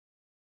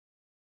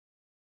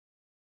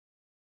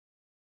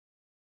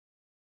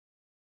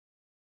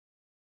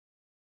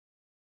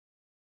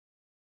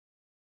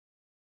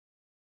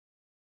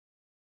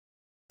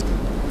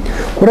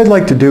What I'd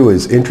like to do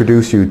is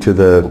introduce you to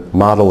the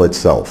model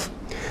itself.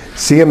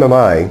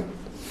 CMMI,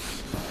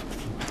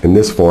 in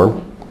this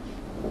form,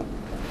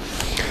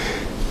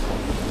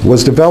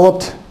 was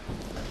developed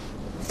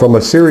from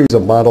a series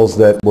of models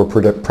that were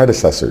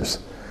predecessors.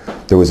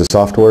 There was a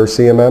software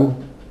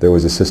CMM, there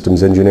was a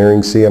systems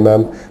engineering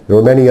CMM, there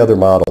were many other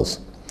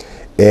models.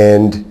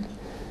 And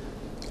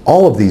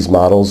all of these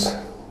models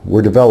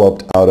were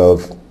developed out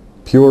of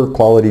pure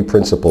quality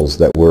principles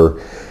that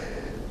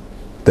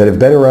have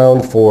been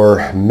around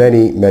for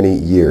many, many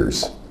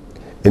years.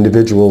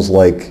 Individuals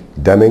like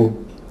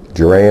Deming,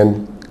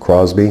 Duran,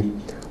 Crosby,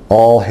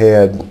 all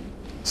had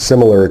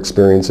similar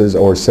experiences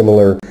or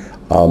similar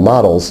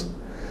models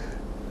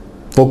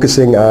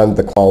focusing on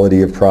the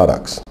quality of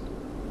products.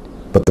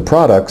 But the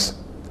products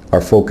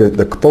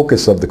the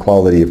focus of the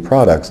quality of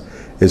products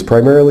is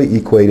primarily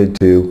equated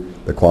to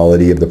the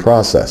quality of the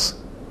process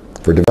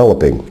for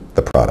developing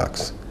the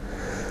products.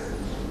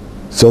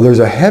 So there's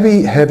a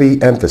heavy,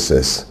 heavy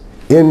emphasis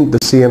in the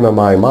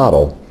CMMI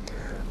model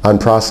on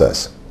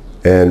process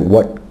and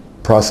what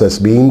process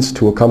means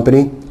to a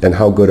company and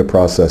how good a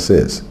process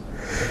is.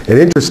 An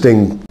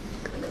interesting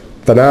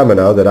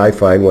phenomena that I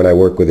find when I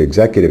work with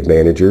executive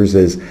managers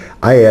is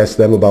I ask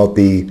them about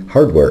the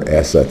hardware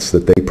assets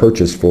that they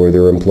purchase for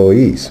their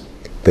employees.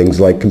 Things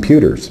like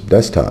computers,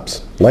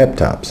 desktops,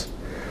 laptops,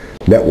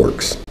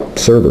 networks,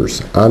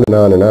 servers, on and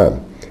on and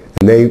on.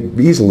 And they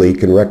easily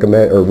can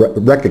recommend or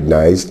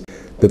recognize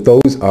that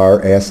those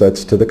are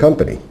assets to the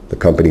company. The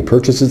company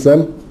purchases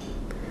them,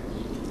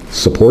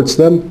 supports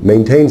them,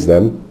 maintains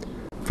them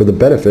for the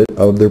benefit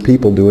of their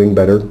people doing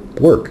better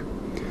work.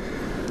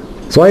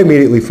 So I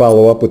immediately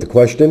follow up with the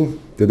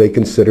question, do they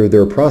consider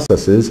their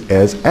processes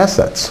as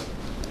assets?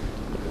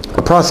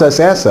 A process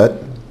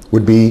asset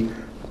would be,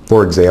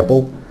 for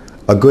example,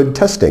 a good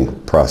testing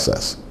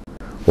process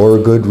or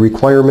a good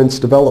requirements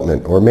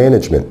development or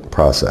management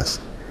process.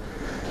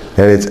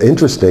 And it's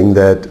interesting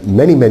that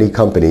many, many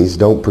companies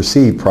don't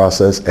perceive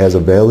process as a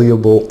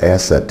valuable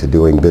asset to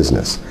doing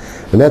business.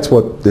 And that's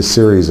what this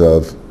series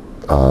of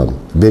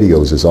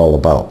videos is all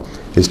about,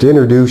 is to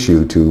introduce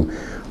you to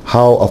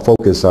how a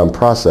focus on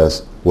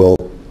process will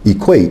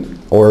equate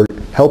or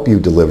help you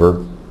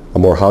deliver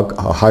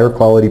a higher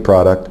quality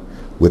product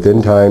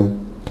within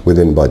time,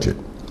 within budget.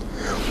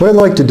 What I'd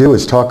like to do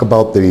is talk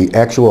about the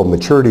actual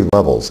maturity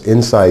levels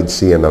inside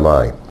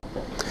CMMI.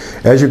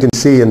 As you can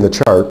see in the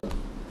chart,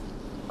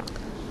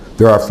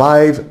 there are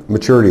 5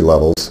 maturity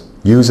levels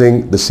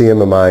using the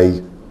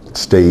CMMI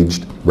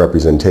staged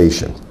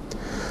representation.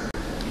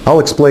 I'll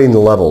explain the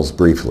levels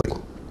briefly.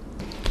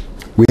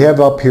 We have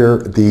up here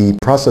the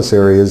process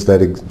areas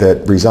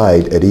that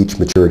reside at each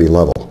maturity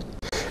level.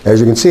 As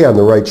you can see on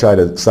the right side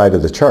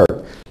of the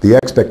chart, the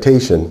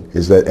expectation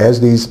is that as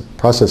these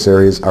process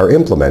areas are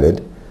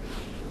implemented,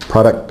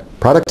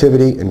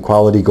 productivity and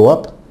quality go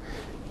up,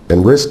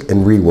 and risk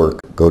and rework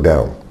go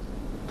down.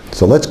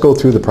 So let's go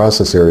through the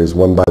process areas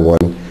one by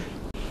one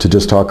to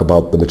just talk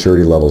about the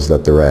maturity levels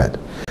that they're at.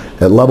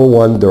 At level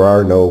 1, there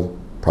are no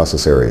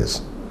process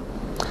areas.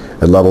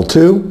 At level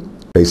 2,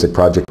 basic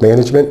project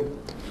management,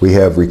 we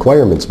have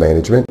requirements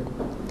management,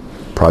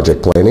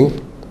 project planning,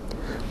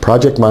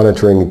 project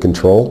monitoring and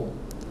control,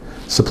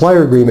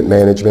 supplier agreement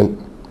management,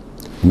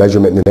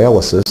 measurement and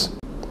analysis,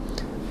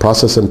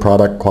 process and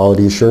product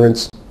quality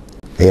assurance,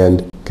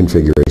 and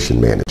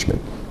configuration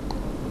management.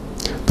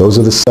 Those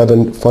are the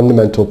 7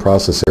 fundamental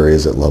process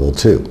areas at level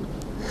 2.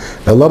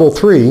 At level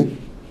 3,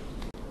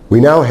 we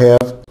now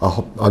have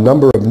a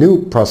number of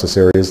new process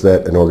areas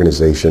that an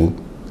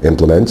organization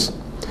implements,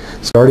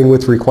 starting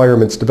with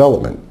requirements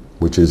development,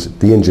 which is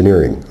the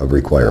engineering of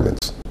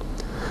requirements.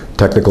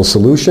 Technical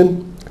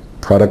solution,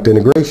 product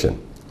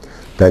integration.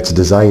 That's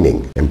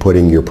designing and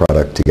putting your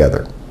product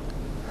together.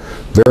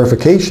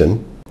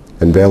 Verification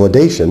and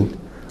validation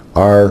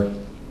are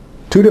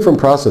 2 different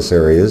process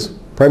areas,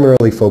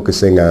 primarily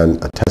focusing on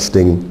a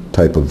testing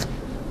type of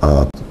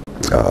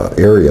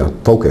area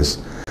focus.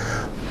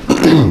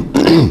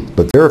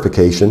 But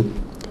verification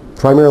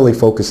primarily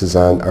focuses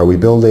on, are we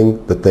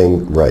building the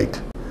thing right?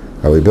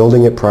 Are we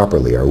building it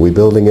properly? Are we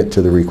building it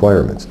to the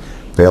requirements?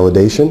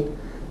 Validation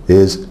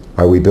is,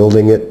 are we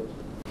building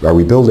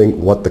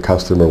what the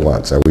customer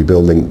wants? Are we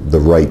building the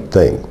right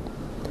thing?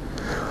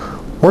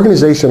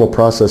 Organizational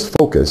process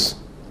focus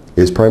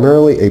is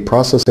primarily a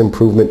process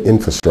improvement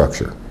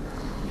infrastructure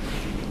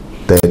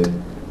that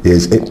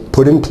is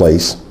put in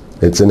place.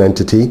 It's an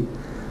entity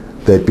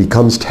that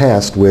becomes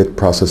tasked with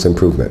process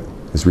improvement,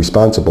 is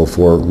responsible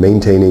for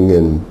maintaining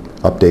and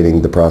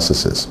updating the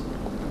processes.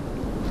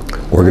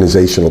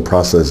 Organizational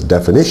process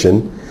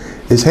definition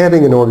is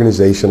having an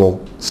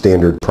organizational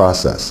standard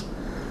process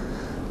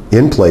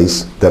in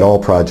place that all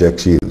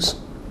projects use.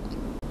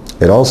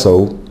 It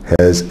also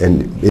has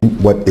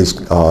what is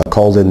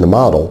called in the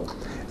model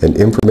an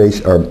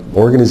information or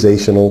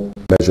organizational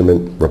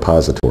measurement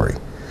repository.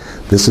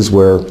 This is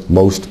where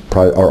most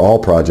or all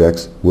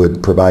projects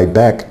would provide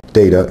back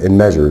data and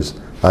measures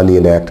on the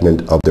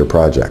enactment of their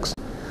projects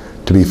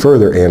to be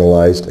further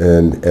analyzed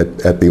and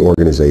at the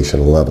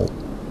organizational level.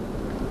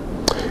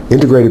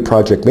 Integrated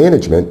project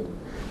management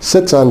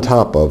sits on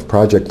top of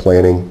project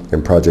planning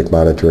and project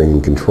monitoring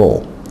and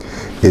control.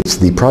 It's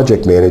the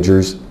project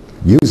managers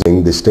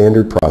using the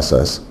standard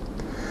process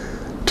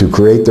to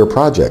create their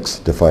project's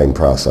defined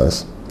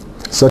process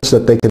such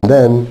that they can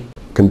then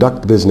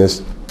conduct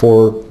business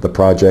for the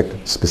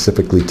project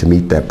specifically to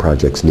meet that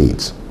project's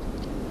needs.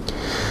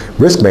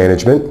 Risk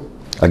management,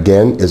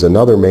 again, is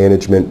another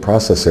management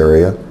process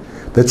area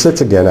that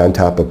sits again on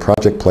top of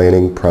project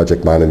planning,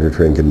 project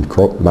monitoring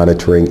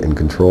and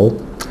control,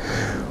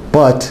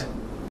 but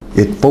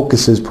it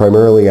focuses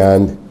primarily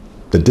on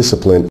the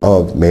discipline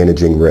of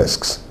managing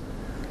risks,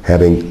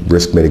 having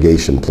risk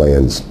mitigation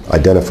plans,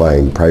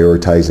 identifying,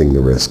 prioritizing the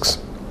risks.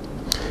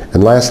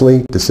 And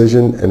lastly,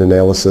 decision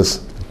analysis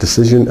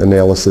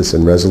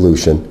and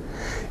resolution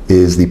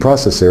is the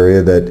process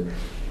area that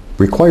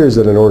requires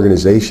that an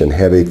organization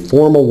have a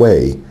formal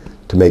way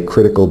to make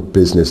critical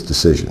business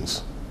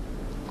decisions.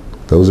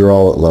 Those are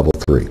all at level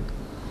 3.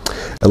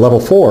 At level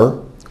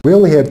 4, we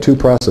only have 2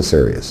 process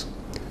areas,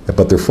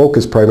 but they're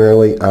focused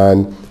primarily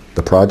on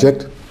the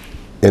project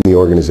and the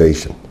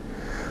organization.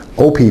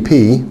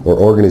 OPP, or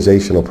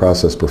Organizational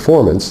Process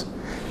Performance,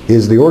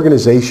 is the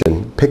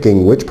organization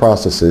picking which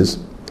processes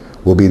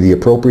will be the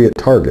appropriate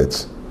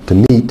targets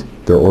to meet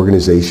their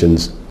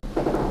organization's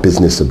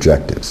business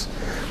objectives,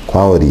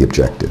 quality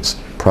objectives,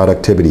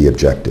 productivity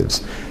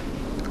objectives,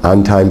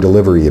 on-time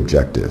delivery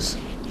objectives,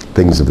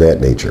 things of that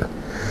nature.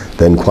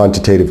 Then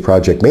quantitative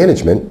project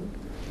management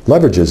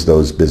leverages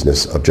those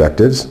business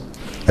objectives,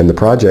 and the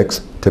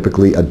projects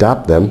typically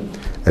adopt them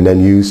and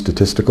then use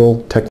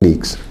statistical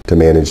techniques to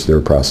manage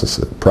their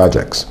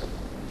projects.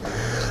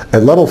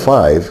 At level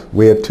 5,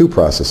 we have 2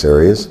 process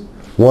areas.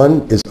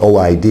 One is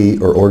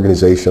OID, or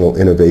Organizational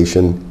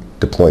Innovation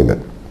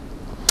Deployment.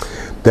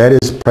 That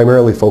is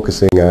primarily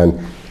focusing on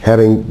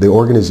having the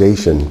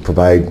organization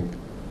provide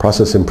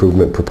process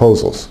improvement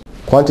proposals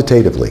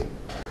quantitatively,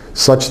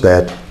 such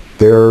that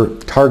they're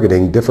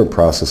targeting different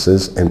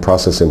processes and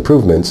process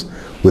improvements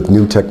with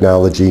new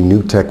technology,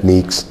 new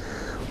techniques,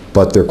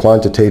 but they're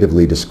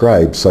quantitatively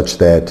described such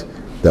that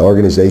the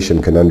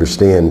organization can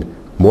understand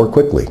more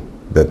quickly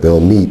that they'll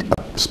meet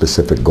a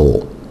specific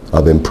goal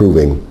of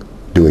improving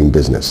doing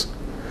business.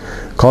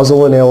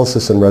 Causal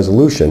analysis and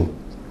resolution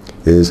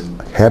is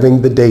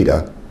having the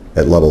data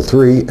at level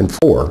 3 and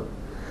 4,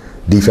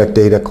 defect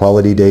data,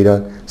 quality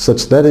data,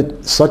 such that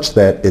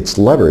it's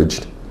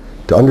leveraged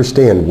to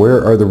understand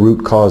where are the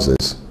root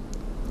causes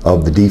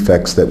of the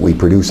defects that we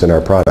produce in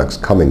our products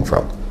coming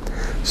from,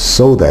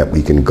 so that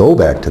we can go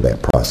back to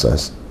that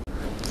process,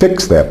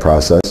 fix that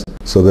process,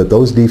 so that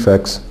those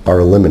defects are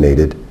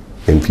eliminated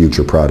in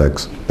future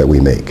products that we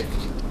make.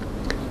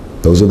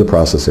 Those are the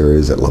process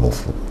areas at level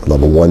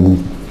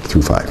 1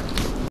 through 5.